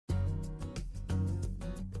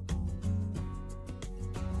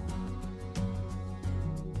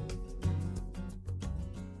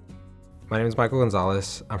My name is Michael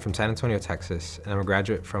Gonzales. I'm from San Antonio, Texas, and I'm a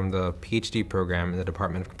graduate from the PhD program in the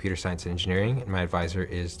Department of Computer Science and Engineering, and my advisor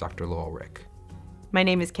is Dr. Lowell Rick. My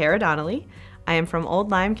name is Kara Donnelly. I am from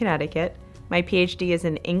Old Lyme, Connecticut. My PhD is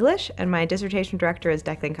in English, and my dissertation director is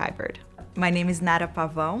Declan Kuipert. My name is Nara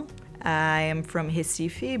Pavão. I am from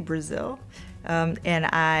Recife, Brazil, and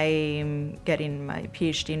I'm getting my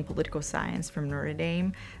PhD in political science from Notre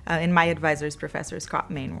Dame, and my advisor is Professor Scott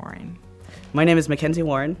Mainwaring. My name is MacKenzie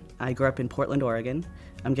Warren. I grew up in Portland, Oregon.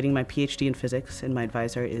 I'm getting my PhD in physics, and my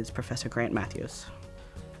advisor is Professor Grant Matthews.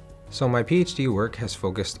 So my PhD work has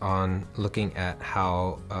focused on looking at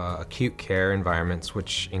how acute care environments,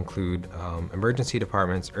 which include emergency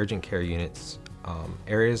departments, urgent care units,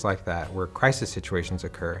 areas like that where crisis situations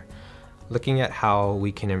occur, looking at how we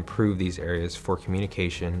can improve these areas for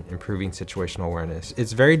communication, improving situational awareness.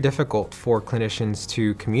 It's very difficult for clinicians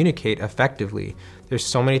to communicate effectively. There's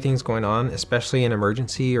so many things going on, especially in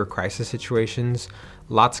emergency or crisis situations.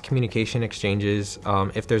 Lots of communication exchanges.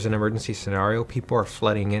 If there's an emergency scenario, people are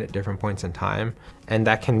flooding in at different points in time, and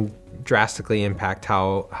that can drastically impact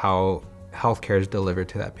how healthcare is delivered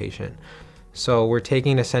to that patient. So we're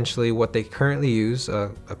taking essentially what they currently use,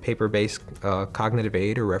 a paper-based cognitive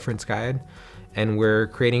aid or reference guide, and we're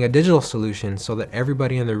creating a digital solution so that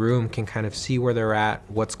everybody in the room can kind of see where they're at,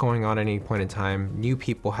 what's going on at any point in time. New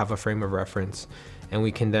people have a frame of reference, and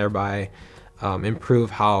we can thereby improve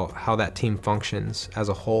how that team functions as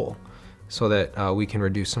a whole so that we can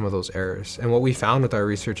reduce some of those errors. And what we found with our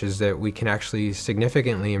research is that we can actually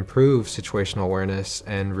significantly improve situational awareness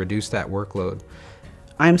and reduce that workload.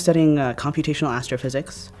 I'm studying computational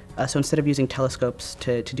astrophysics, so instead of using telescopes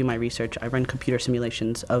to do my research, I run computer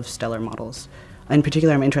simulations of stellar models. In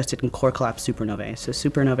particular, I'm interested in core collapse supernovae. So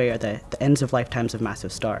supernovae are the ends of lifetimes of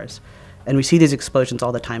massive stars. And we see these explosions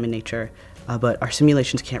all the time in nature, but our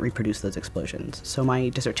simulations can't reproduce those explosions. So my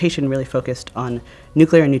dissertation really focused on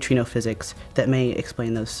nuclear and neutrino physics that may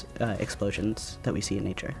explain those explosions that we see in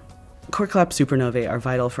nature. Core collapse supernovae are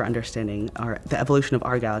vital for understanding the evolution of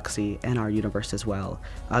our galaxy and our universe as well.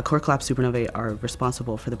 Core collapse supernovae are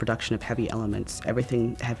responsible for the production of heavy elements,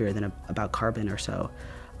 everything heavier than about carbon or so.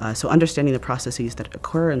 So understanding the processes that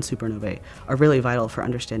occur in supernovae are really vital for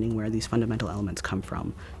understanding where these fundamental elements come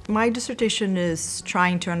from. My dissertation is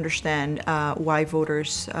trying to understand why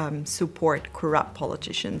voters support corrupt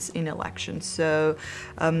politicians in elections. So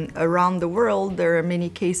around the world, there are many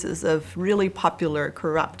cases of really popular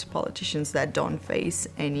corrupt politicians that don't face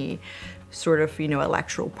any sort of,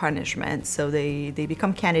 electoral punishment. So they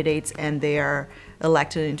become candidates and they are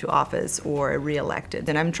elected into office or re-elected.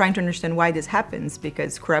 And I'm trying to understand why this happens,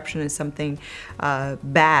 because corruption is something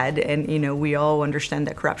bad, and we all understand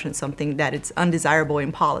that corruption is something that it's undesirable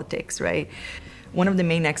in politics, right? One of the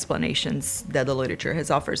main explanations that the literature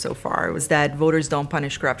has offered so far was that voters don't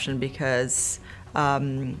punish corruption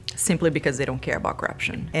simply because they don't care about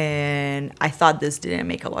corruption. And I thought this didn't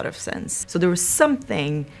make a lot of sense. So there was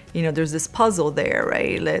something, there's this puzzle there,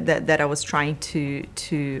 right, that I was trying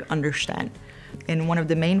to understand. And one of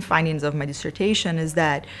the main findings of my dissertation is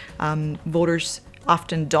that voters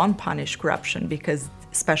often don't punish corruption because,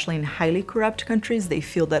 especially in highly corrupt countries, they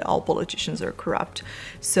feel that all politicians are corrupt.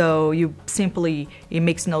 So it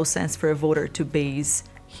makes no sense for a voter to base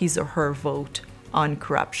his or her vote on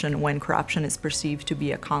corruption when corruption is perceived to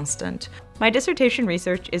be a constant. My dissertation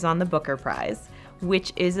research is on the Booker Prize,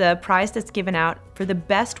 which is a prize that's given out for the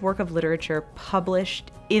best work of literature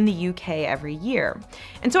published in the UK every year.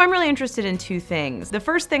 And so I'm really interested in two things. The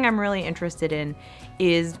first thing I'm really interested in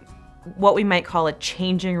is what we might call a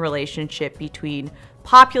changing relationship between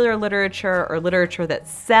popular literature or literature that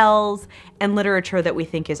sells and literature that we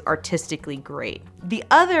think is artistically great. The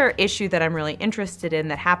other issue that I'm really interested in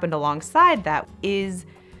that happened alongside that is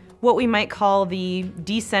what we might call the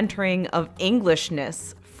decentering of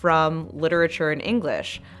Englishness from literature in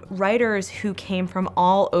English. Writers who came from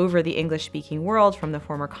all over the English-speaking world, from the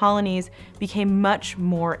former colonies, became much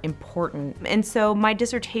more important. And so my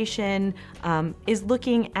dissertation is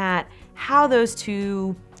looking at how those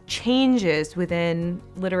two changes within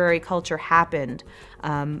literary culture happened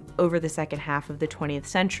over the second half of the 20th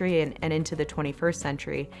century and into the 21st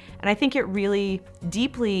century. And I think it really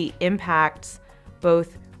deeply impacts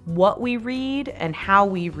both what we read and how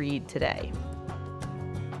we read today.